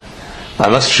I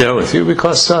must share with you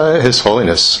because His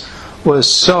Holiness was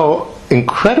so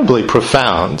incredibly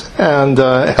profound and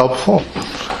helpful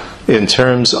in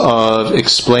terms of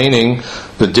explaining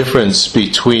the difference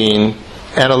between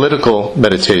analytical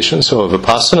meditation, so a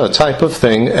vipassana type of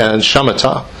thing, and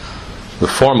shamatha, the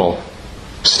formal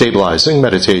stabilizing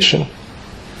meditation.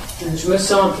 Je me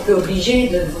sens un petit peu obligée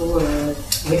de vous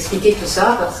expliquer tout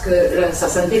ça parce que sa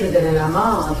sainteté le Dalai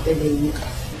Lama a fait des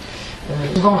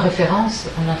souvent référence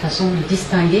à la façon de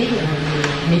distinguer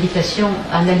les méditations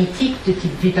analytiques de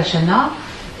type vipassana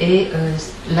et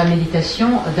la méditation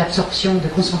d'absorption, de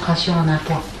concentration en un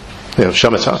point. Yeah,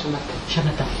 shamatha.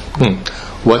 Shamatha.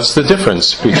 What's the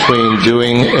difference between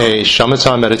doing a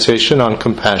shamatha meditation on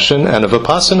compassion and a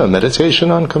vipassana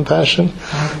meditation on compassion?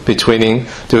 Between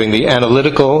doing the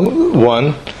analytical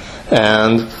one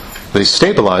and the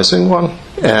stabilizing one,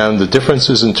 and the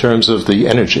differences in terms of the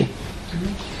energy.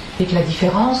 Et que la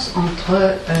différence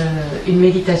entre une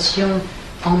méditation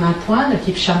en un point de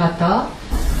type shamatha,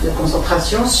 de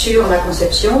concentration sur la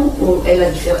conception, ou quelle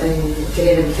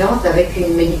est la différence avec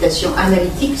une méditation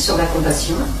analytique sur la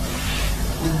compassion?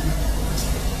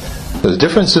 The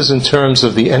differences in terms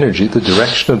of the energy, the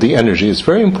direction of the energy, is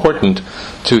very important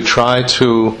to try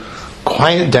to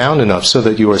quiet down enough so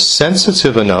that you are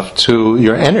sensitive enough to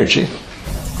your energy.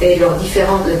 Et la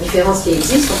différence qui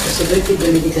existe entre ces deux types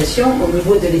de méditation au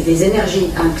niveau des énergies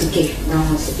impliquées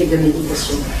dans ce type de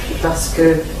méditation. Parce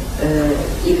que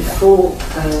il faut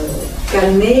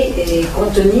calmer et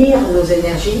contenir nos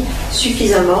énergies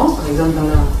suffisamment, par exemple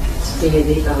ce qui est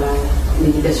aidé par la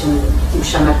méditation type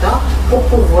shamatha, pour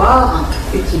pouvoir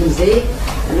l'utiliser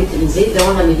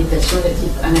dans la méditation de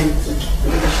type analytique.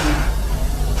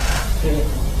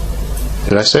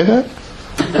 Did I say that?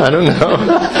 I don't know.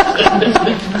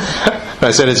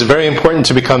 I said it's very important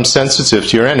to become sensitive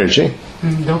to your energy.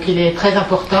 Donc il est très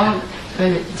important.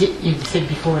 You said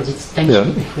before, thank Yeah.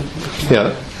 you.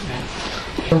 Yeah.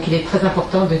 Donc il est très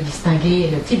important de distinguer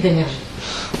le type d'énergie.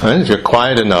 Right? If you're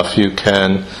quiet enough, you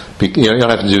can be, you don't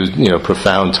have to do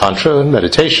profound tantra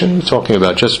meditation. We're talking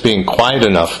about just being quiet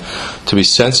enough to be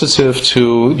sensitive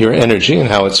to your energy and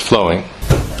how it's flowing.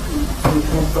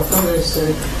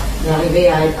 D'arriver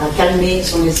à calmer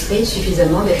son esprit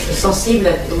suffisamment, d'être sensible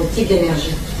au type d'énergie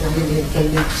qui permet de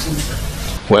calmer son esprit.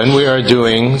 When we are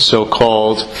doing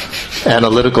so-called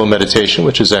analytical meditation,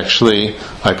 which is actually,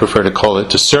 I prefer to call it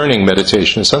discerning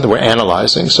meditation, it's something we're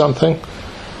analyzing something.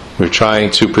 We're trying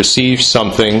to perceive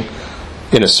something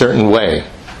in a certain way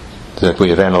that we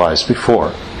have analyzed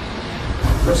before.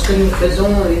 Lorsque nous faisons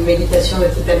une méditation de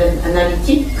type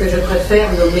analytique, que je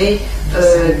préfère nommer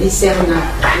le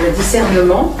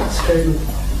discernement, parce que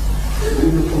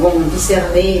nous pouvons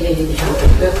discerner les différents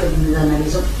facteurs que nous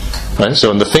analysons. Right? So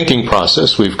in the thinking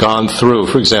process, we've gone through,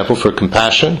 for example, for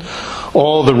compassion,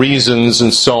 all the reasons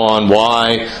and so on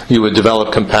why you would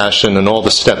develop compassion and all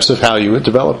the steps of how you would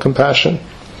develop compassion.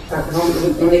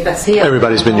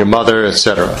 Everybody's been your mother,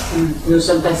 etc. Nous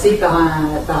sommes passés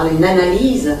par une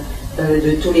analyse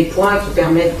de tous les points qui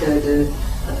permettent de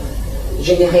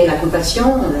générer la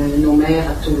compassion, nos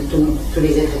mères, tous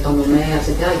les êtres étant nos mères,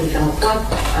 etc., et différents points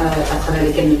à travers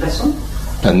lesquels nous passons.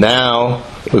 And now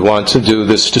we want to do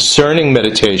this discerning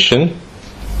meditation.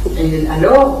 Et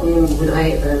alors, on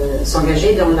voudrait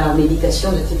s'engager dans la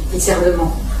méditation de type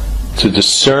discernement. To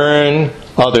discern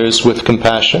others with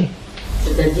compassion.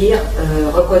 C'est-à-dire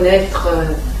reconnaître,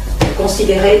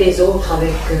 considérer les autres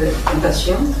avec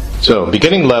compassion. So,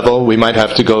 beginning level, we might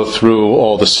have to go through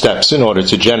all the steps in order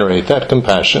to generate that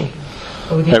compassion.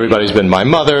 Everybody's been my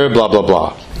mother, blah, blah,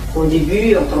 blah. Au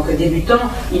début, en tant que débutant,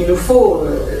 il nous faut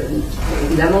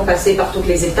évidemment passer par toutes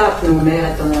les étapes. Nos mères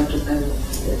étant,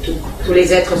 tous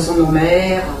les êtres sont nos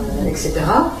mères, etc.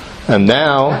 And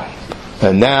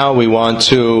now we want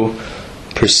to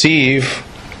perceive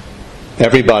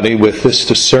everybody with this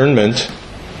discernment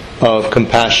of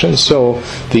compassion. So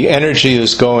the energy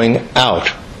is going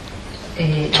out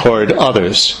toward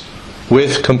others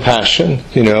with compassion.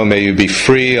 May you be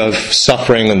free of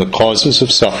suffering and the causes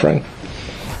of suffering.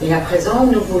 Et à présent,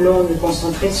 nous voulons nous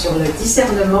concentrer sur le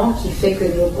discernement qui fait que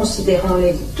nous considérons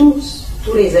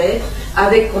tous les êtres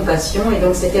avec compassion, et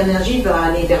donc cette énergie va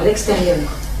aller vers l'extérieur.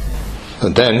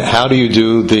 And then, how do you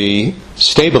do the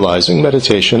stabilizing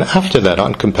meditation after that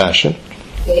on compassion?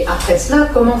 Et après cela,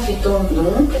 comment fait-on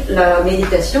donc la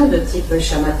méditation de type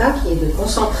shamatha, qui est de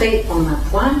concentrer en un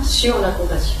point sur la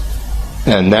compassion?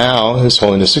 And now, His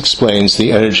Holiness explains,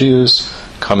 the energy is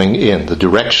coming in. The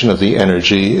direction of the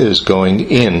energy is going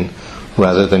in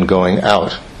rather than going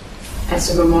out. À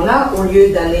ce moment-là, au lieu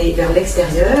d'aller vers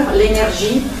l'extérieur,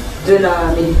 l'énergie de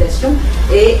la méditation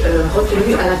est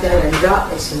retenue à l'intérieur.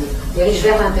 Elle se dirige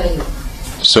vers l'intérieur.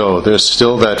 So there's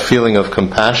still that feeling of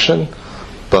compassion,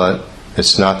 but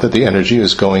it's not that the energy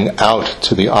is going out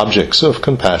to the objects of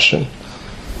compassion.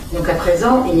 Donc à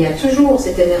présent, il y a toujours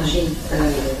cette énergie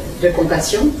de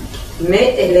compassion,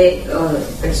 mais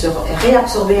elle se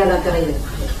réabsorbée à l'intérieur.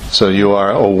 So you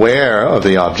are aware of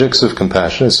the objects of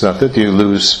compassion. It's not that you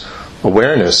lose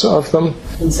awareness of them.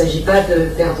 Il ne s'agit pas de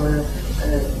perdre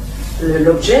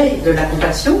l'objet de la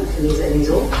compassion, les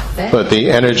autres. But the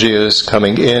energy is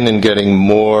coming in and getting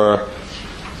more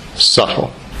subtle.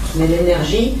 Mais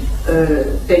l'énergie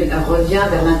revient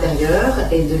vers l'intérieur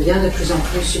et devient de plus en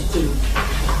plus subtile.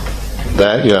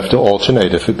 That you have to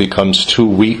alternate. If it becomes too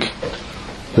weak,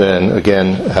 then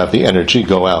again have the energy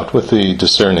go out with the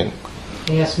discerning.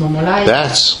 Et à ce moment-là,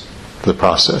 That's the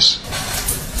process.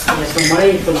 Et à ce moment-là,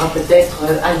 il faudra peut-être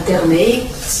alterner.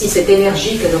 Si cette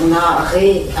énergie que l'on a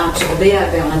réabsorbée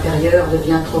vers l'intérieur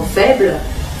devient trop faible,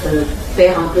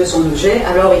 perd un peu son objet,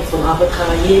 alors il faudra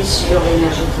retravailler sur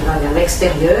l'énergie qui va vers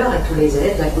l'extérieur et tous les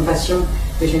êtres, la compassion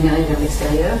que générée vers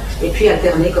l'extérieur, et puis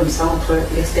alterner comme ça entre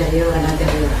l'extérieur et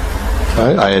l'intérieur.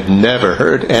 I had never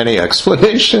heard any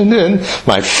explanation in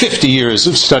my 50 years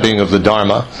of studying of the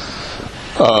Dharma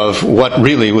of what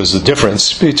really was the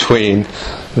difference between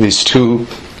these two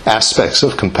aspects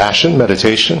of compassion,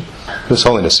 meditation. His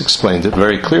Holiness explained it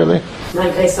very clearly.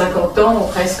 Malgré 50 ans ou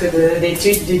presque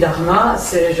d'études du Dharma,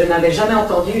 je n'avais jamais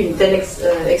entendu une telle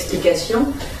explication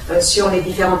sur les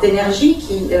différentes énergies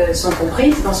qui sont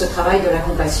comprises dans ce travail de la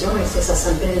compassion, et c'est sa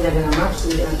Sainte Pénélope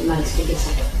qui m'a expliqué ça.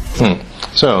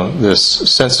 So this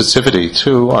sensitivity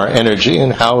to our energy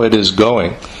and how it is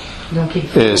going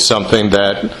is something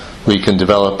that we can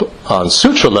develop on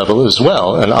sutra level as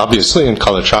well, and obviously in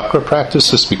Kala Chakra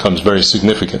practice this becomes very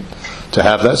significant to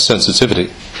have that sensitivity.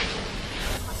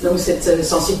 Donc cette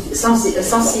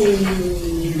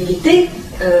sensibilité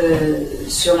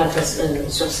sur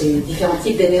ces différents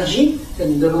types d'énergie que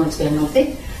nous devons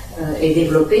expérimenter et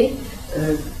développer,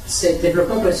 ce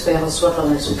développement peut se faire soit dans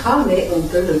le sutra, mais on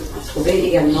peut le trouver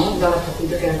également dans la pratique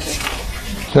de Kala Chakra.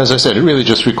 As I said, it really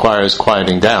just requires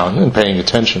quieting down and paying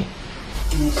attention.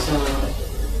 Donc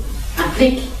ça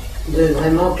implique de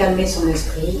vraiment calmer son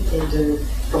esprit et de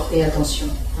porter attention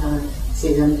à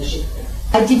ces énergies.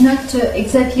 I did not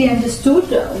exactly understood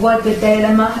what the Dalai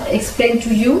Lama explained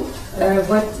to you,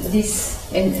 what this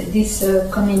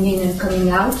coming in and coming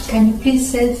out. Can you please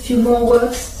say a few more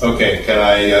words? Okay, can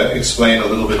I explain a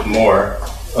little bit more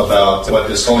about what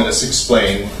His Holiness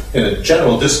explained in a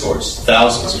general discourse,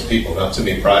 thousands of people, not to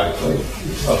me privately,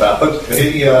 about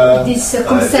the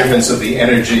difference of the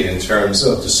energy in terms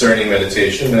of discerning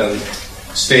meditation and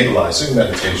stabilizing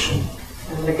meditation.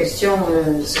 La question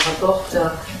se rapporte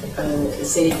à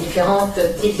ces différents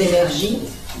types d'énergie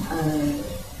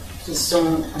qui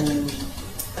sont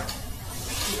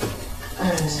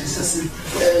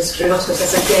lorsque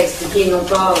Sasaki a expliqué, non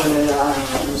pas à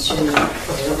M.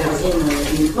 Verzine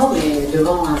uniquement, mais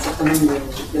devant un certain nombre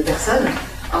de personnes,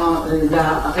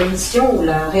 la rémission ou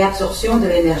la réabsorption de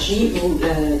l'énergie ou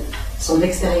son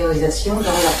extériorisation dans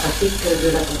la pratique de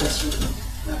la compassion.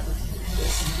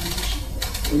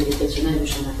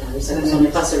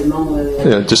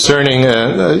 Discerning,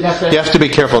 you have to be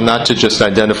careful not to just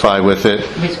identify with it,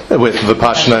 with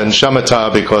Vipassana and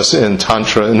Shamatha, because in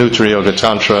Tantra, Nuttara Yoga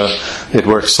Tantra, it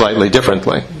works slightly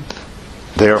differently.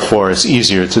 Therefore, it's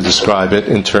easier to describe it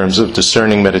in terms of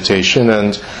discerning meditation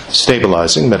and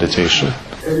stabilizing meditation.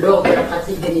 Lors de la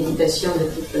pratique des méditations de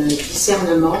type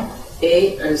discernement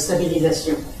et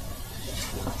stabilisation.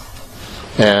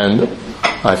 And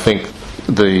I think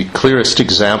the clearest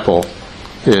example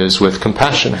is with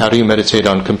compassion. How do you meditate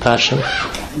on compassion?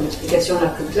 L'explication la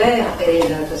plus claire est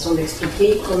la façon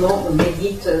d'expliquer comment on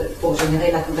médite pour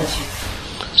générer la compassion.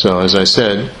 So, as I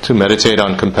said, to meditate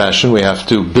on compassion, we have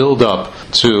to build up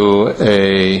to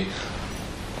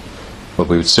what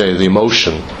we would say, the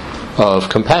emotion of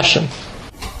compassion.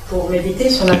 Pour méditer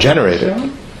sur la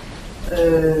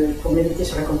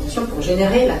compassion, pour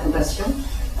générer la compassion,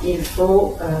 il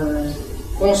faut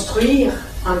construire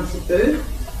un petit peu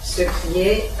ce qui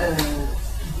est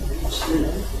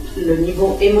le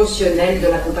niveau émotionnel de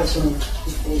la compassion.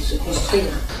 Il faut se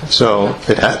construire. So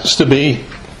it has to be,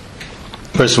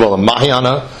 first of all, a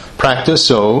Mahayana practice.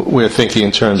 So we're thinking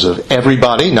in terms of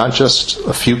everybody, not just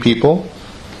a few people.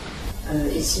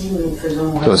 Ici, nous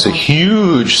faisons So it's a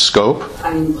huge scope.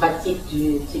 à une pratique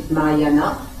du type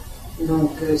Mahayana.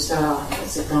 Donc ça,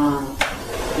 c'est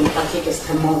une pratique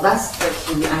extrêmement vaste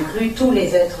qui inclut tous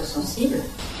les êtres sensibles.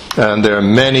 And there are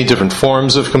many different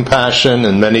forms of compassion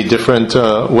and many different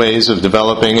ways of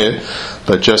developing it.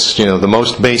 But just, the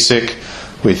most basic,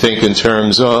 we think in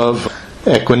terms of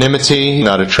equanimity,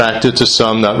 not attracted to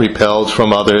some, not repelled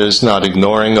from others, not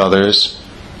ignoring others.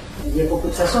 Il y a beaucoup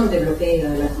de façons de développer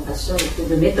la compassion, beaucoup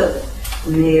de méthodes.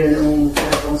 Mais on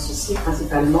fait référence ici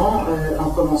principalement en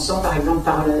commençant par exemple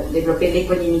par développer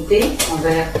l'équanimité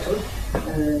envers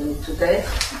tout être,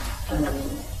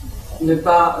 ne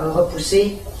pas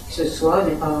repousser qui que ce soit,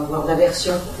 ne pas avoir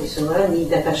d'aversion que ce soit, ni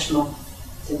d'attachement.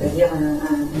 C'est-à-dire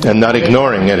and not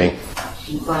ignoring any.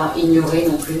 Ne pas ignorer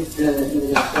non plus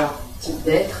les trois types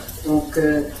d'êtres. Donc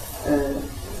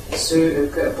ceux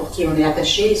pour qui on est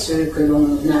attaché, ceux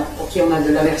pour qui on a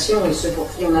de l'aversion et ceux pour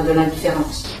qui on a de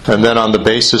l'indifférence. And then on the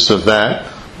basis of that,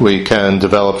 we can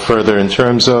develop further in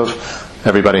terms of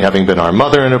everybody having been our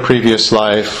mother in a previous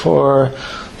life, or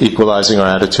equalizing our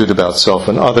attitude about self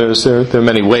and others. There are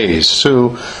many ways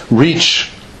to reach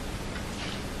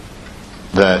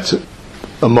that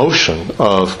emotion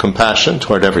of compassion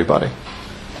toward everybody.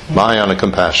 Mayana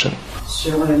compassion.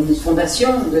 Sur une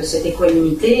fondation de cette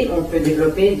équanimité, on peut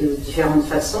développer de différentes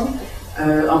façons,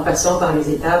 en passant par les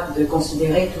étapes de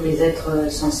considérer tous les êtres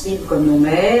sensibles comme nos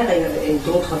mères et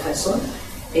d'autres façons,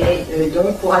 et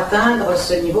donc pour atteindre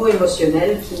ce niveau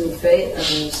émotionnel qui nous fait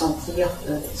sentir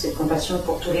cette compassion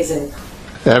pour tous les êtres.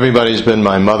 Everybody's been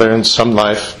my mother in some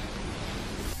life.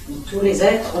 Tous les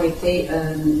êtres ont été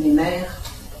mes mères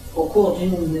au cours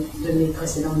d'une de mes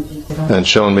précédentes vies. And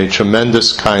shown me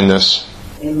tremendous kindness.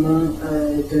 Et m'ont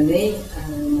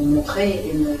montré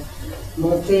une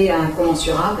montée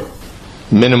incommensurable.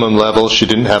 Minimum level, she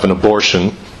didn't have an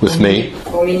abortion with me.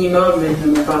 Au minimum,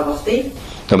 elle ne m'a pas avorté.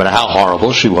 No matter how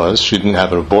horrible she was, she didn't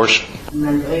have an abortion.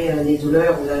 Malgré les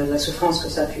douleurs ou la souffrance que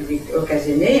ça a pu lui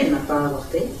occasionner, elle n'a pas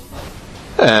avorté.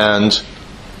 And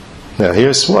now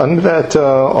here's one that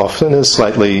often is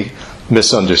slightly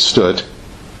misunderstood.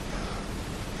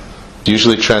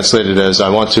 Usually translated as, I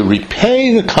want to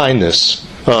repay the kindness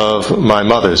of my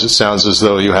mothers. It sounds as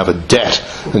though you have a debt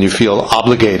and you feel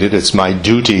obligated. It's my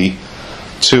duty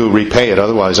to repay it.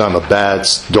 Otherwise, I'm a bad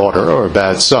daughter or a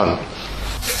bad son.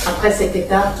 Après cette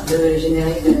étape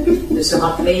de se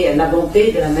rappeler la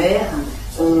bonté de la mère,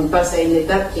 on passe à une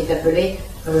étape qui est appelée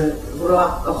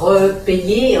vouloir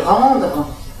repayer, rendre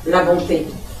la bonté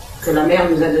que la mère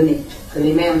nous a donnée, que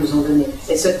les mères nous ont donnée.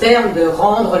 Et ce terme de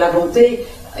rendre la bonté,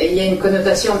 il y a une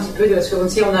connotation un petit peu comme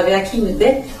si on avait acquis une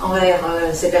dette envers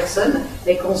ces personnes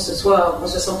et qu'on se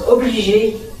sente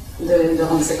obligé de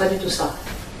rendre. C'est pas du tout ça.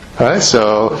 Right,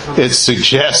 so it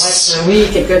suggests oui,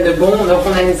 quelqu'un de bon, donc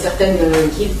on a une certaine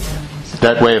guilt.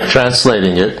 That way of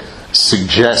translating it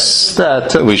suggests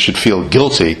that we should feel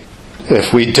guilty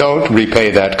if we don't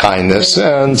repay that kindness,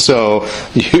 and so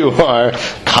you are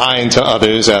kind to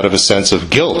others out of a sense of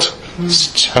guilt.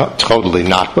 It's totally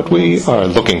not what we are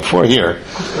looking for here.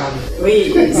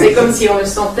 Oui, c'est comme si on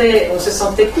se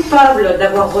sentait coupable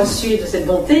d'avoir reçu de cette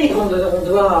bonté et qu'on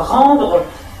doit rendre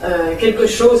quelque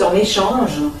chose en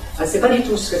échange. C'est pas du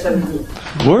tout ce que ça veut dire.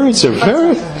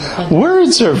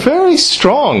 Words are very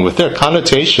strong with their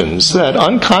connotations that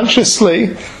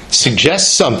unconsciously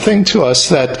suggest something to us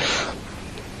that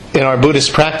in our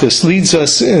Buddhist practice leads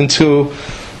us into,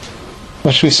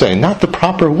 what should we say, not the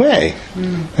proper way,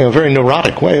 a very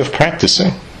neurotic way of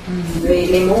practicing.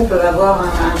 Les mots peuvent avoir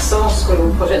un sens que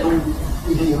l'on projette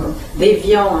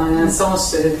déviant, un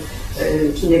sens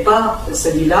qui n'est pas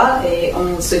celui-là, et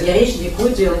on se dirige du coup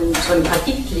sur une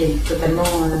pratique qui est totalement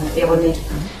erronée.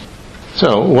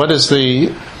 So, what is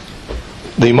the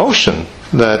emotion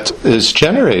that is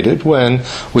generated when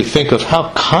we think of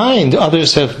how kind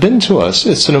others have been to us?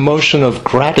 It's an emotion of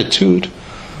gratitude.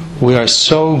 We are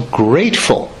so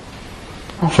grateful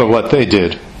for what they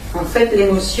did. En fait,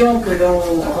 l'émotion que l'on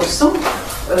ressent,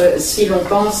 si l'on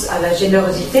pense à la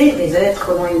générosité des êtres,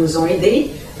 comment ils nous ont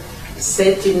aidés,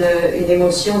 c'est une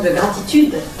émotion de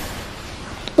gratitude.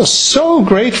 So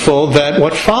grateful that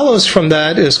what follows from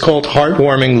that is called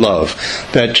heartwarming love.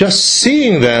 That just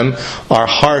seeing them, our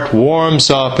heart warms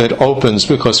up, it opens,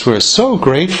 because we're so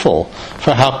grateful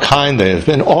for how kind they have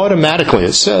been. Automatically,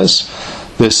 it says,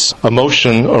 this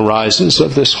emotion arises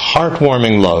of this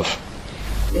heartwarming love.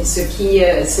 Et ce qui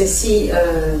c'est si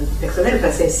personnel,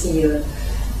 enfin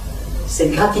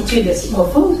cette gratitude est si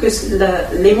profonde que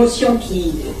l'émotion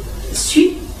qui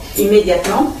suit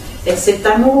immédiatement est cet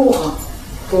amour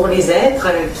pour les êtres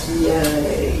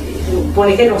pour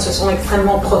lesquels on se sent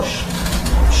extrêmement proche.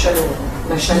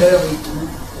 La chaleur,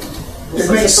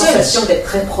 cette sensation d'être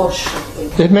très proche.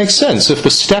 It makes sense. If the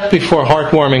step before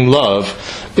heartwarming love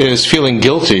is feeling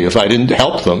guilty if I didn't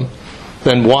help them,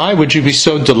 then why would you be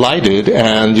so delighted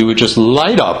and you would just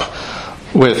light up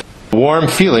with warm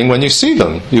feeling when you see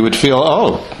them? You would feel,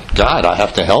 oh, God, I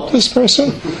have to help this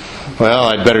person? Well,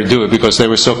 I'd better do it because they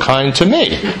were so kind to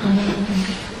me.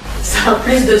 ça a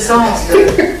plus de sens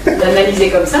d'analyser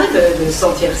comme ça, de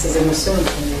sentir ses émotions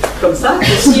comme ça, que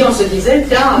si on se disait,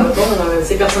 tiens,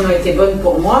 ces personnes ont été bonnes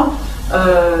pour moi,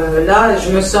 là je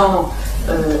me sens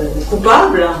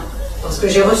coupable, parce que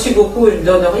j'ai reçu beaucoup et je ne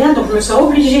donne rien, donc je me sens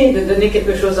obligée de donner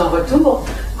quelque chose en retour.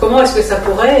 Comment est-ce que ça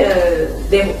pourrait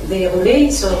dérouler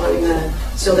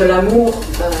sur de l'amour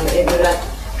et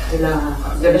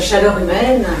de la chaleur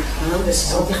humaine, de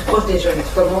se sentir proche des gens?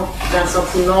 Comment, d'un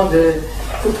sentiment de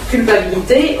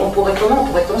culpabilité,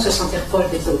 comment se sentir proche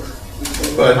des autres?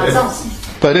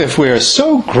 But if we are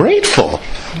so grateful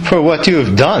for what you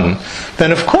have done,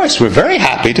 then of course we're very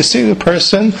happy to see the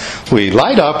person. We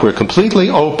light up, we're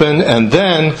completely open, and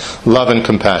then love and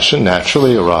compassion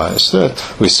naturally arise.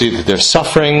 We see that they're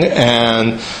suffering,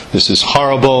 and this is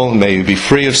horrible. May you be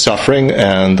free of suffering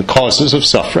and the causes of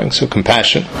suffering. So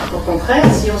compassion. Au contraire,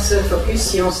 si on se focus,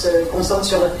 si on se concentre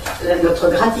sur notre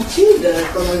gratitude,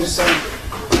 comment nous sommes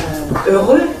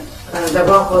heureux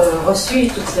d'avoir reçu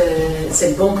toute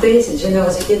cette bonté, cette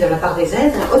générosité de la part des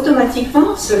êtres,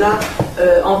 automatiquement cela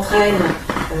entraîne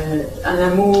un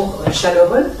amour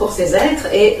chaleureux pour ces êtres,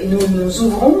 et nous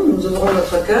ouvrons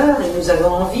notre cœur, et nous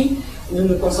avons envie, nous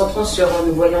nous concentrons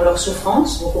nous voyons leurs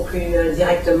souffrances beaucoup plus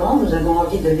directement, nous avons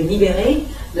envie de les libérer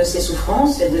de ces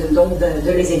souffrances et donc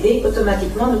de les aider.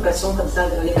 Automatiquement nous passons comme ça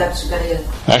vers l'étape supérieure.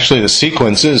 Actually, the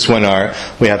sequence is when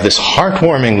we have this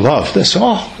heartwarming love, this,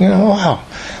 wow,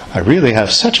 I really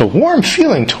have such a warm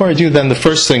feeling toward you. Then the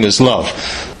first thing is love.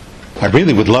 I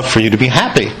really would love for you to be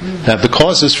happy, have the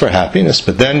causes for happiness.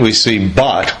 But then we see,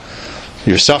 but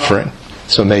you're suffering,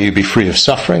 so may you be free of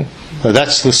suffering.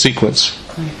 That's the sequence.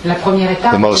 La première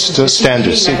étape, the most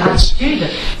standard sequence.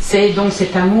 C'est donc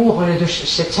cet amour,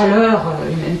 cette chaleur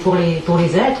pour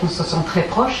les êtres. On se sent très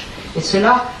proche, et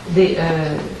cela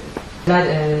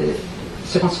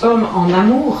se transforme en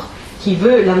amour. Qui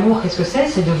veut l'amour, qu'est-ce que c'est?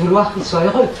 C'est de vouloir qu'il soit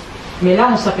heureux. Mais là,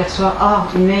 on s'aperçoit,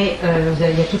 mais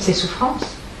il y a toutes ces souffrances.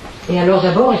 Et alors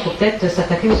d'abord, il faut peut-être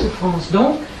s'attaquer aux souffrances.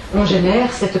 Donc, on génère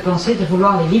cette pensée de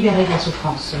vouloir les libérer de la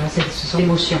souffrance. Ce sont les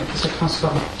émotions qui se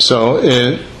transforment. So,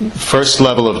 first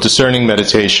level of discerning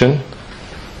meditation,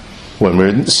 when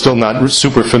we're still not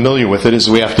super familiar with it, is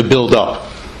we have to build up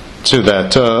to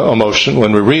that emotion.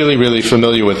 When we're really, really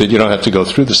familiar with it, you don't have to go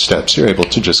through the steps. You're able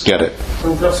to just get it.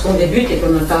 Donc, lorsqu'on débute et qu'on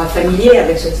n'est pas familier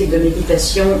avec ce type de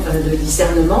méditation de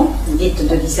discernement, dite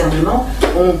de discernement,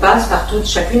 on passe par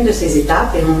chacune de ces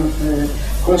étapes et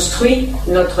on construit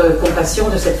notre compassion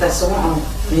de cette façon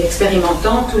en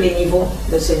expérimentant tous les niveaux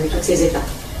de toutes ces étapes.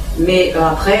 Mais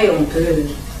après, on peut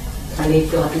aller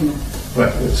plus rapidement.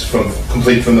 Right, it's from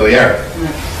complete familiarity.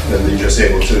 Then you're just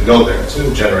able to go there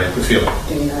to generate the feeling.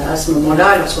 Et à ce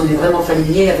moment-là, lorsqu'on est vraiment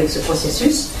familier avec ce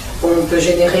processus, on peut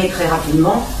générer très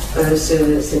rapidement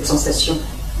cette sensation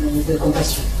de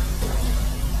compassion.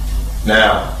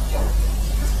 Now,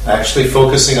 actually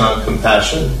focusing on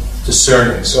compassion,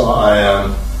 discerning. So I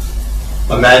am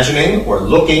imagining or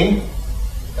looking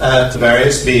at the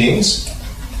various beings.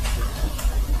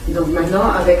 Donc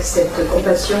maintenant, avec cette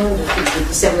compassion de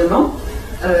discernement,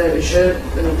 je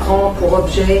prends pour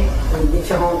objet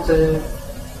différents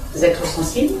êtres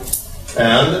sensibles.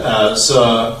 And as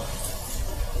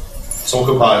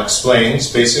Tsongkhapa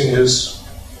explains, basing his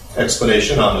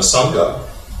explanation on the Sangha,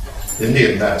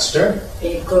 Indian master.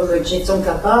 Et comme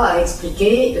Tsongkhapa a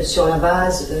expliqué sur la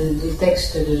base du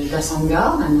texte de la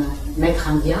Sangha, un maître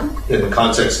indien. In the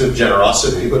context of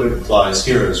generosity, but it applies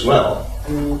here as well.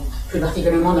 Plus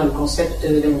particulièrement dans le concept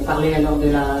on parlait alors de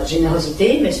la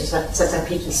générosité, mais ça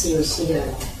s'applique ici aussi.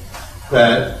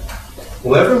 That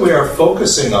whatever we are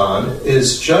focusing on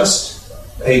is just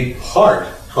a part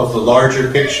of the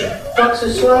larger picture. Quoi que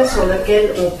ce soit sur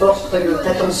lequel on porte notre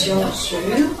attention sur,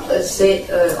 c'est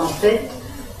en fait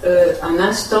un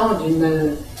instant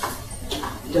d'une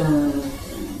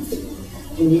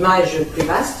image plus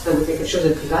vaste, de quelque chose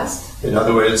de plus vaste. In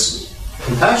other words,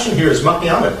 compassion here is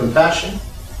Mahayana compassion.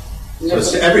 So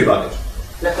it's to everybody.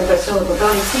 La compassion dont on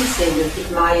parle ici, c'est de type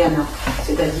Mahayana,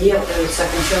 c'est-à-dire ça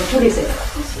concerne tous les êtres.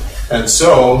 And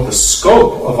so the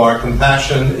scope of our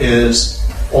compassion is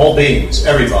all beings,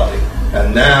 everybody.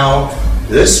 And now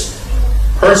this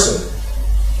person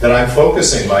that I'm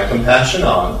focusing my compassion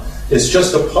on is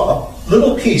just a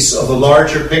little piece of the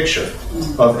larger picture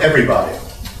of everybody.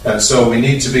 And so we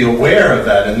need to be aware of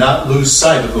that and not lose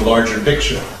sight of the larger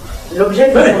picture. L'objet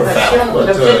de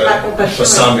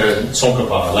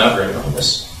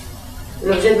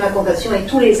ma compassion est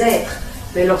tous les êtres.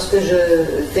 Mais lorsque je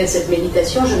fais cette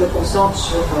méditation, je me concentre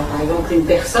sur, par exemple, une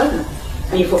personne.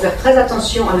 Mais il faut faire très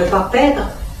attention à ne pas perdre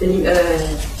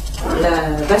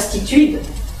la vastitude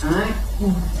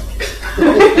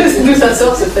C'est d'où ça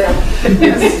sort ce terme.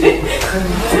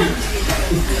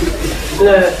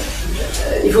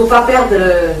 Il ne faut pas perdre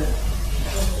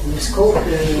le scope,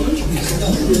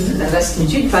 la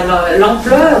vastitude, enfin,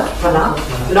 l'ampleur, voilà,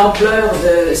 l'ampleur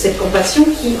de cette compassion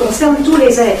qui concerne tous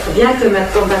les êtres. Bien que ma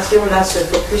compassion là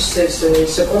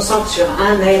se concentre sur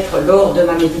un être lors de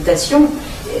ma méditation,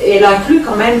 elle inclut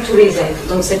quand même tous les êtres.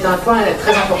 Donc c'est un point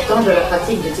très important de la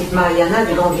pratique de type Mahayana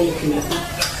du grand véhicule.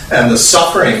 And the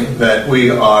suffering that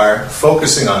we are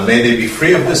focusing on, may they be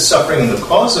free of this suffering and the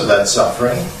cause of that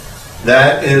suffering,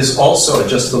 that is also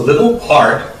just a little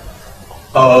part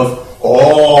of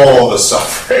all the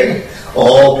suffering,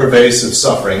 all pervasive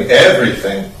suffering,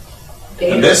 everything.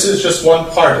 And this is just one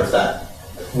part of that.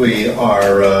 We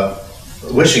are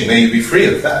wishing, may you be free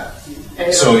of that.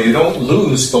 So you don't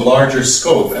lose the larger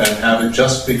scope and have it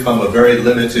just become a very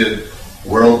limited,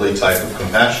 worldly type of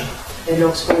compassion. Et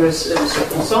lorsqu'on se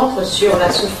concentre sur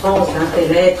la souffrance d'un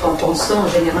tel être en pensant, en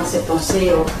générant cette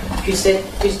pensée,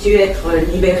 puisses-tu être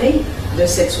libéré de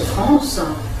cette souffrance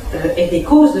et des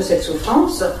causes de cette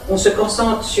souffrance, on se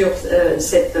concentre sur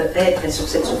cet être et sur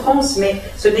cette souffrance, mais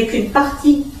ce n'est qu'une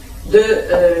partie de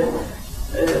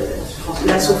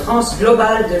la souffrance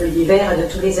globale de l'univers et de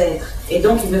tous les êtres. Et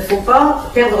donc il ne faut pas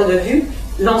perdre de vue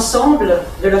l'ensemble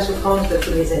de la souffrance de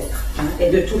tous les êtres, hein, et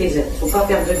de tous les êtres. Il ne faut pas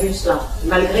perdre de vue cela,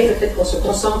 malgré le fait qu'on se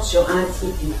concentre sur un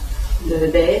type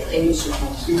d'être et une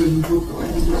souffrance. Et le niveau de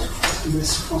souffrance, de la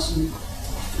souffrance,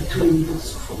 de tous les niveaux de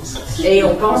souffrance. Et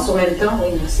on pense en même temps,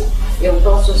 oui merci, et on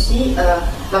pense aussi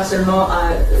pas seulement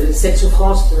à cette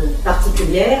souffrance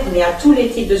particulière, mais à tous les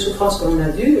types de souffrance que l'on a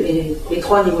vus, les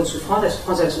trois niveaux de souffrance, la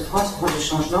souffrance de la souffrance du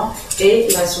changement, et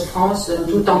la souffrance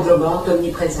tout englobante,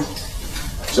 omniprésente.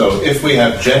 So if we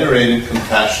have generated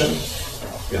compassion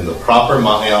in the proper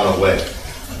Mahayana way,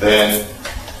 then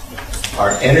our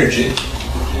energy,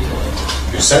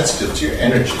 you're sensitive to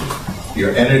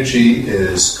your energy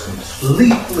is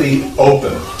completely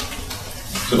open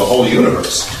to the whole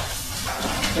universe.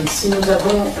 Donc, si nous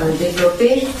avons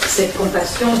développé cette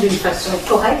compassion d'une façon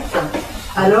correcte,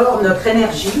 alors notre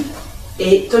énergie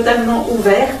est totalement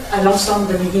ouverte à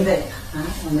l'ensemble de l'univers. Hein,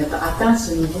 on a atteint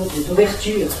ce niveau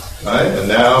d'ouverture. Right? And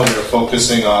now we're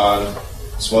focusing on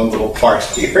this one little part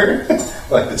here,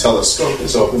 like the telescope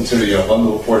is open to one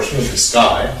little portion of the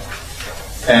sky,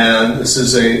 and this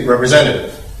is a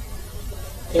representative.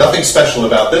 Nothing special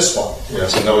about this one.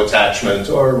 So no attachment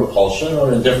or repulsion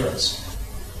or indifference.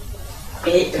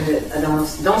 Et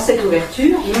dans cette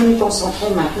ouverture, nous nous concentrons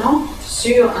maintenant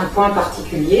sur un point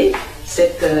particulier,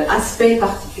 cet aspect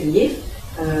particulier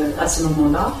à ce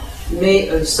moment-là, mais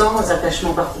sans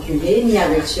attachement particulier, ni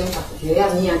aversion particulière,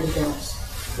 ni indifférence.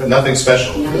 But nothing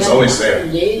special. It's always there.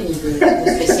 Ni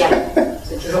de spécial.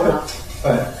 C'est toujours là.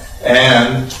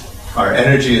 And our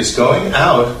energy is going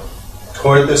out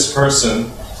toward this person,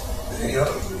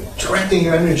 directing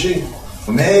your energy.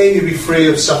 May you be free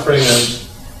of suffering and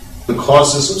the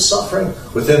causes of suffering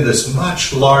within this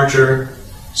much larger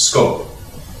scope.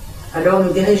 Alors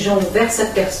nous dirigeons vers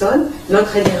cette personne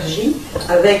notre énergie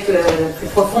avec la plus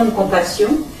profonde compassion,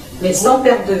 mais sans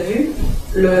perdre de vue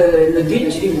le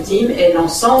but ultime et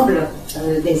l'ensemble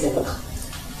des êtres.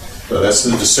 So that's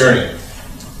the discerning.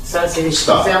 Ça, c'est ce qui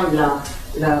concerne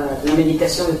la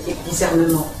méditation de type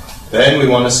discernement. Then we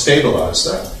want to stabilize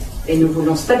that. Et nous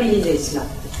voulons stabiliser cela.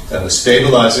 And the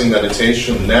stabilizing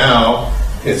meditation now,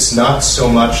 it's not so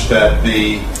much that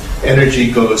the energy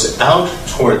goes out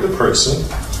toward the person.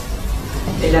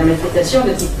 Et la méditation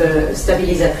de type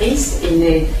stabilisatrice,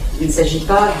 il ne s'agit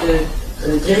pas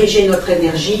de diriger notre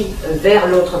énergie vers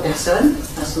l'autre personne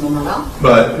à ce moment-là.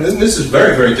 But this is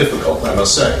very, very difficult, I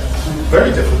must say.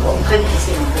 Very difficult. Très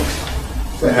difficile en fait.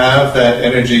 To have that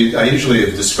energy, I usually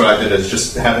have described it as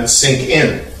just have it sink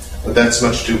in, but that's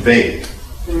much too vague.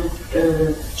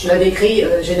 Je la décris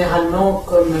généralement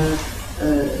comme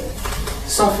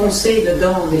s'enfoncer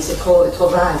dedans, mais c'est trop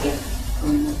vague.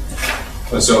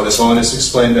 So His Holiness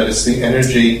explained that it's the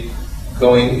energy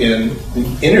going in the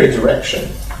inner direction.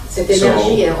 Cette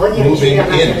énergie est redirigée vers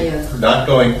l'intérieur. Not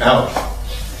going out.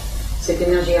 Cette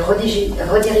énergie est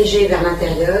redirigée vers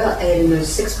l'intérieur, elle ne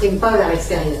s'exprime pas vers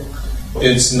l'extérieur.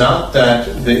 It's not that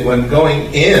when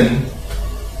going in,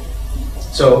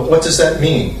 so what does that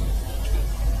mean?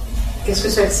 Qu'est-ce que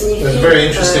ça signifie? It's a very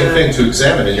interesting thing to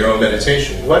examine in your own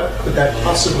meditation. What could that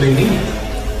possibly mean?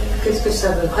 Qu'est-ce que ça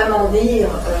veut vraiment dire,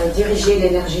 diriger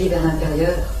l'énergie vers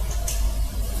l'intérieur?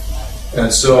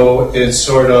 And so it's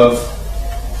sort of,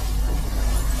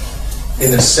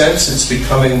 in a sense, it's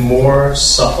becoming more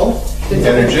subtle, the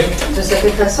energy. De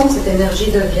cette façon, cette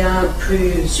énergie devient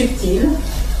plus subtile.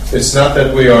 It's not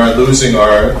that we are losing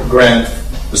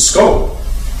the scope.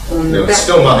 It's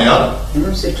still Mahayana.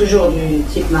 C'est toujours du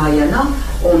type Mahayana.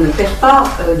 On ne perd pas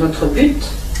notre but,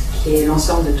 qui est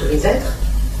l'ensemble de tous les êtres.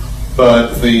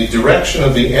 But the direction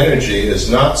of the energy is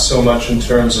not so much in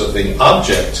terms of the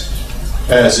object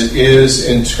as it is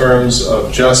in terms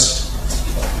of just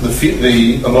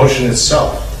the emotion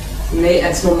itself. Mais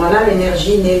à ce moment-là,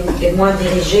 l'énergie est moins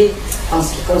dirigée en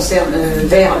ce qui concerne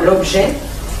vers l'objet,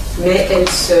 mais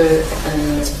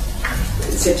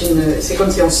c'est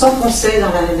comme si on s'enfonçait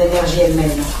dans l'énergie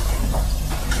elle-même.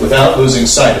 Without losing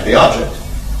sight of the object.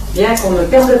 Bien qu'on ne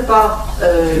perde pas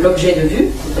l'objet de vue,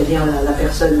 c'est-à-dire la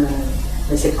personne,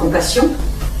 cette compassion.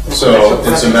 So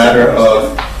it's a matter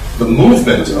of the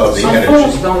movement of the energy.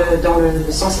 On s'enfonce dans le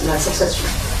sens de la sensation.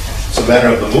 It's a matter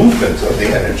of the movement of the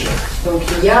energy. Donc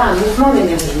il y a un mouvement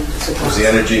d'énergie qui se passe. Is the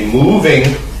energy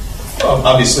moving,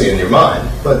 obviously in your mind,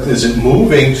 but is it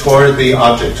moving toward the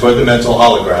object, toward the mental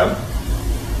hologram,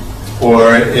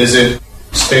 or is it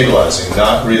stabilizing,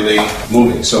 not really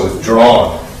moving, so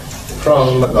withdrawn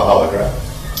from the hologram?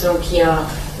 Donc il y a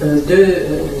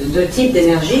deux types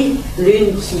d'énergie,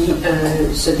 l'une qui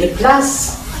se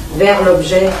déplace vers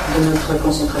l'objet de notre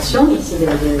concentration, ici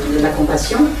de la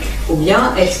compassion, ou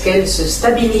bien est-ce qu'elle se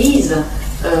stabilise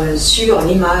sur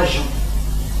l'image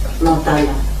mentale,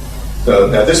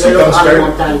 Now this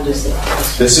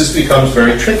becomes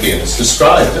very tricky, and it's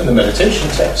described in the meditation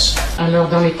text. Alors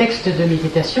dans les textes de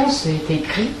méditation, c'est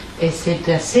écrit et c'est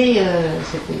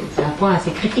un point assez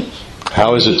critique.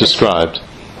 How is it described?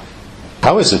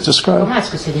 How is it described? Comment est-ce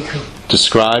que c'est décrit?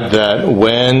 Described that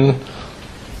when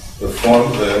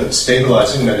the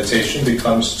stabilizing meditation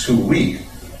becomes too weak,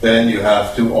 then you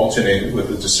have to alternate it with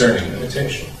the discerning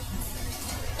meditation.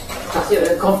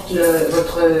 Quand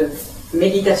votre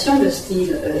méditation de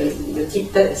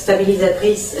type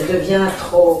stabilisatrice devient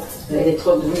elle est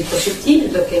devenue trop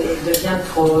subtile, donc elle devient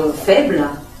trop faible,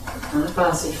 pas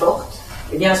assez forte,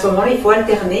 et bien à ce moment-là, il faut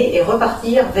alterner et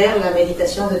repartir vers la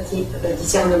méditation de type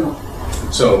discernement.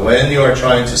 So when you are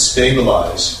trying to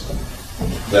stabilize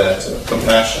that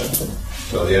compassion,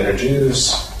 so the energy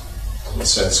is, in a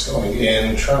sense, going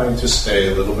in, trying to stay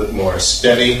a little bit more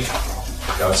steady,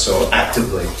 not so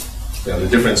actively. The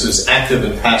difference is active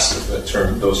and passive.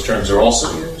 Those terms are also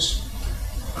used.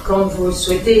 Quand vous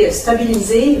souhaitez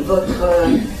stabiliser votre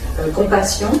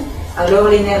compassion, alors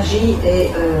l'énergie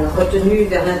est retenue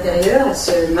vers l'intérieur, elle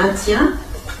se maintient,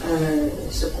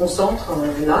 se concentre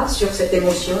là, sur cette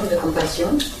émotion de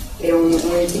compassion, et on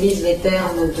utilise les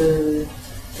termes de...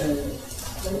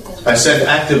 I said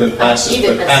active and passive,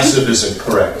 but passive isn't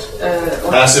correct.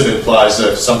 Passive implies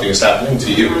that something is happening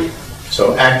to you.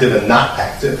 So active and not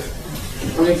active.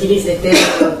 On utilise les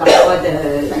termes parfois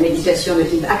de la méditation de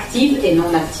type active et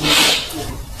non active.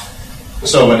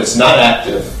 So when it's not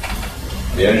active,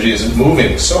 the energy isn't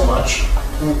moving so much.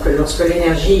 Donc lorsque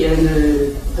l'énergie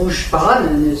ne bouge pas,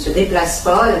 ne se déplace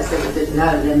pas,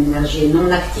 là l'énergie est non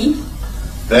active.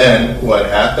 Then what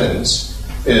happens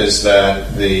is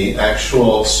that the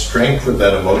actual strength of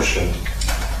that emotion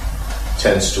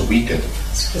tends to weaken.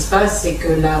 Ce qui se passe, c'est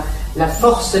que la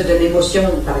force de l'émotion,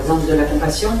 par exemple de la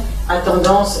compassion, a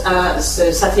tendance à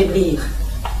s'affaiblir,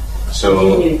 So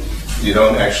diminuer. you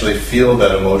don't actually feel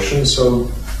that emotion so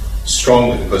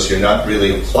strongly because you're not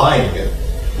really applying it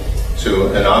to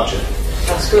an object.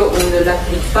 Parce qu'on ne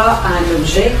l'applique pas à un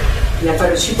objet, il n'y a pas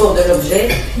le support de l'objet,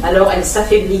 alors elle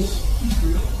s'affaiblit.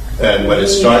 And when it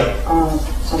starts, En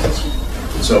sensation.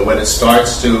 so when it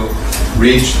starts to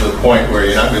reach the point where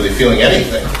you're not really feeling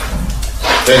anything,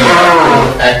 then you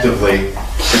have to actively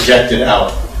project it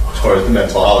out toward the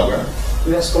mental hologram.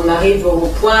 Lorsqu'on arrive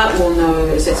au point où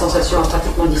cette sensation a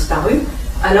pratiquement disparu,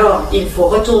 alors il faut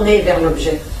retourner vers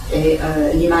l'objet et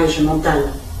l'image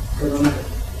mentale que l'on a.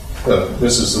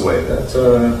 This is the way that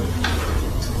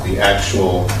the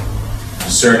actual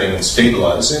discerning and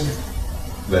stabilizing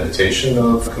meditation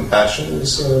of compassion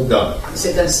is done.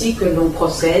 C'est ainsi que l'on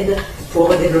procède pour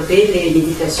développer les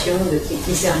méditations de type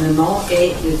discernement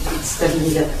et de type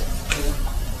stabilisateur.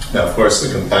 Now, of course,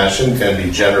 the compassion can be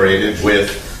generated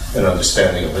with an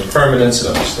understanding of impermanence,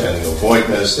 an understanding of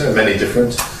voidness. There are many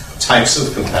different types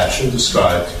of compassion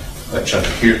described by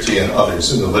Chandrakirti and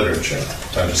others in the literature.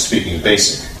 I'm just speaking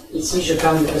basic. Ici, je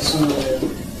parle de façon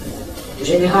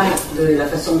générale de la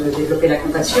façon de développer la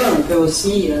compassion. On peut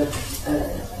aussi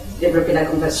développer la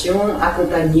compassion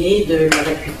accompagnée de la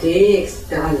vacuité,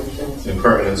 etc.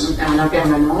 Impermanence.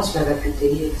 L'impermanence, la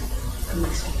vacuité,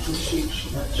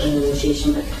 chez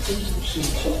Chandrakirti.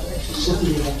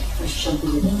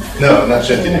 No, not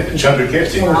Chandrakirti.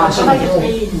 Chandrakirti. Ah,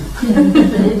 Chandrakirti.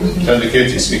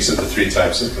 Chandrakirti speaks of the three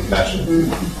types of compassion.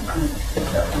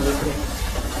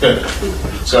 Good.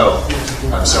 So,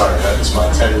 I'm sorry, that is my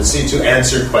tendency to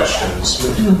answer questions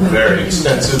with very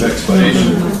extensive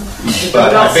explanation.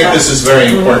 But I think this is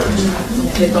very important.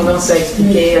 J'ai tendance à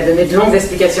expliquer, à donner de longues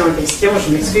explications aux questions.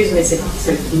 Je m'excuse, mais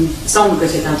il me semble que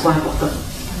c'est un point important.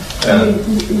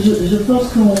 Je pense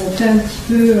qu'on fait un petit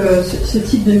peu ce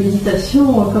type de méditation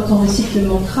quand on récite le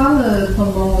mantra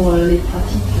pendant les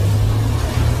pratiques.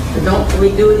 Donc, we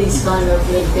do this kind of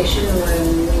meditation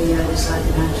when we recite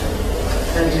the mantra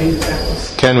during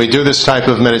practice. Can we do this type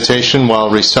of meditation while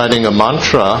reciting a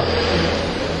mantra?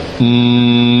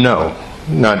 No,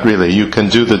 not really. You can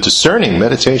do the discerning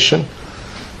meditation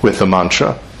with the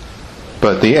mantra,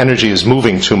 but the energy is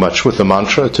moving too much with the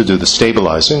mantra to do the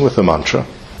stabilizing with the mantra.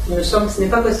 Il me semble que ce n'est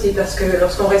pas possible parce que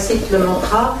lorsqu'on récite le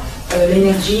mantra,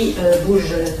 l'énergie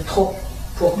bouge trop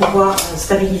pour pouvoir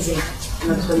stabiliser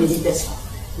notre méditation.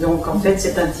 Donc en fait,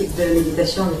 c'est un type de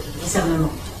méditation de type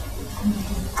discernement.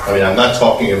 I mean, I'm not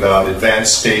talking about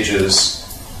advanced stages,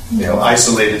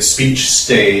 isolated speech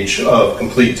stage of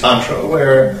complete tantra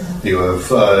where you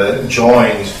have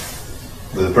joined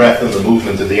the breath and the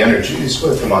movement of the energies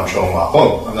with the mantra Om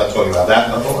Ahom. I'm not talking about that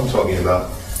level. I'm talking about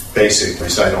basic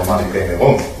recite Om Mani Padme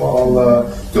Hum while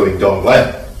doing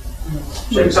Donglen,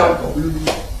 for example.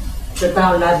 Je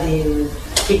parle là des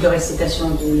types de récitation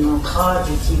du mantra,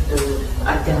 du type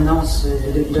alternance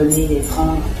de donner et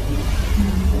prendre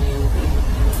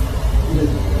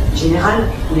général,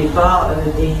 mais pas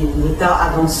des états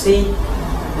avancés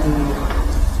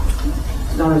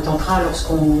dans le tantra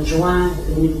lorsqu'on joint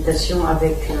les méditations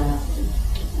avec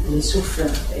les souffles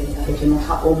et avec les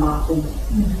mantras Om Ahom.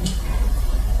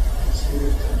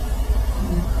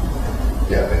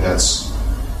 Yeah, and that's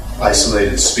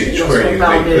isolated speech where you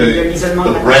make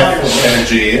the breath and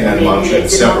energy and mantra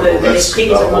inseparable. That's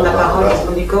l'isolement de la parole,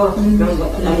 l'isolement du corps.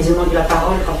 L'isolement de la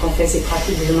parole, quand on fait ces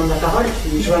pratiques d'isolement de la parole,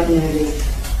 tu joignes les...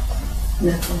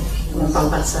 On ne parle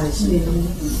pas de ça ici.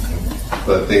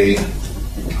 But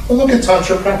look at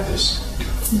Tantra practice.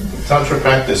 Tantra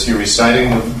practice, you're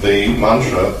reciting the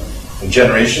mantra. In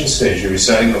generation stage, you're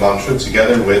reciting the mantra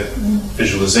together with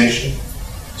visualization.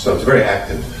 So it's very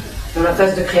active. Dans la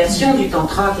phase de création du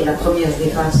tantra, qui est la première des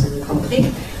phases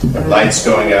tantriques, lights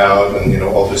going out and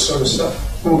all this sort of stuff.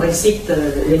 On récite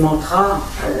les mantras,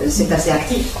 c'est assez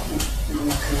actif.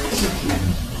 Donc,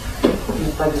 il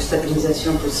n'y a pas de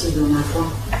stabilisation possible en un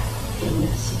point.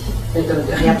 Et de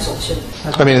réabsorption.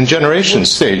 I mean, in generation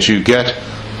stage, you get,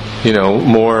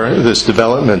 more this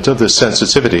development of this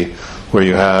sensitivity, where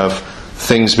you have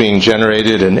things being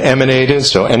generated and emanated,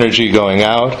 so energy going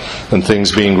out, and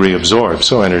things being reabsorbed,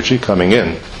 so energy coming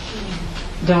in.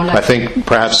 I think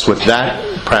perhaps with that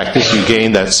practice you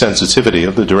gain that sensitivity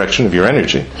of the direction of your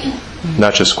energy,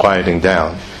 not just quieting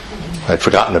down. I'd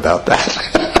forgotten about that.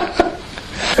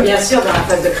 Bien sûr, dans la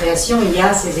phase de création, il y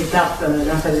a ces étapes, dans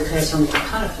la phase de création du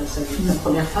tantra, la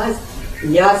première phase,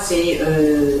 il y a ces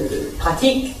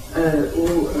pratiques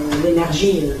où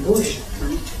l'énergie bouge.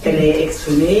 Elle est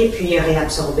exprimée, puis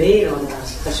réabsorbée lors de la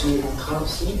récitation du mantra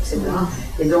aussi, etc.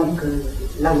 Et donc,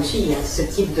 là aussi, il y a ce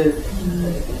type de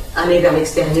aller vers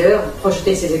l'extérieur,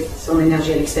 projeter son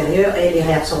énergie à l'extérieur et les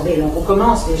réabsorber. Donc, on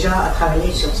commence déjà à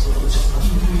travailler sur ce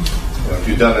If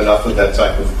you've done enough of that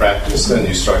type of practice, then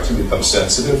you start to become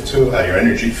sensitive to how your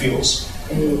energy feels.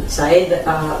 Et ça aide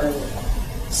à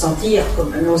sentir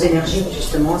comme nos énergies,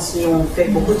 justement. Si on fait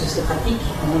beaucoup de ces pratiques,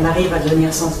 on arrive à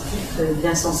devenir sensitif,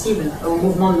 bien sensible au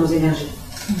mouvement de nos énergies.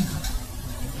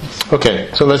 Okay,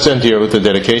 so let's end here with the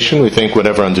dedication. We think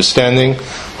whatever understanding,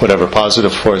 whatever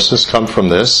positive forces come from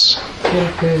this,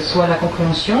 Quelle que soit la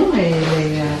compréhension et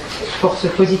les forces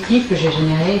positives que j'ai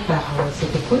générées par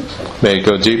cette écoute, may it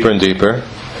go deeper and deeper,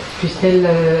 puissent-elles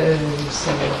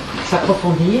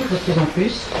s'approfondir de plus en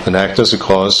plus and act as a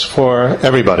cause for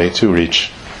everybody to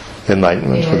reach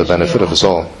enlightenment for the benefit of us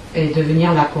all. et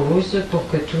devenir la cause pour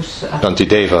que tous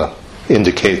Shantideva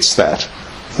indicates that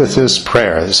with his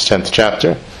prayer, his 10th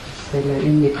chapter. C'est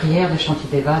une des prières de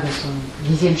Shantideva dans son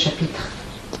 10e chapitre.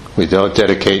 We don't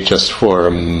dedicate just for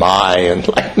my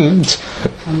enlightenment,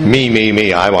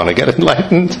 me, I want to get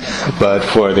enlightened, but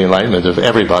for the enlightenment of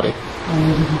everybody.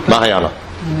 Mahayana.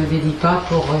 On ne dédie pas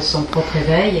pour son propre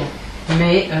éveil,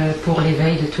 mais pour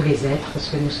l'éveil de tous les êtres, parce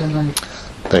que nous sommes dans une...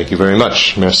 Thank you very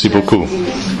much. Merci beaucoup.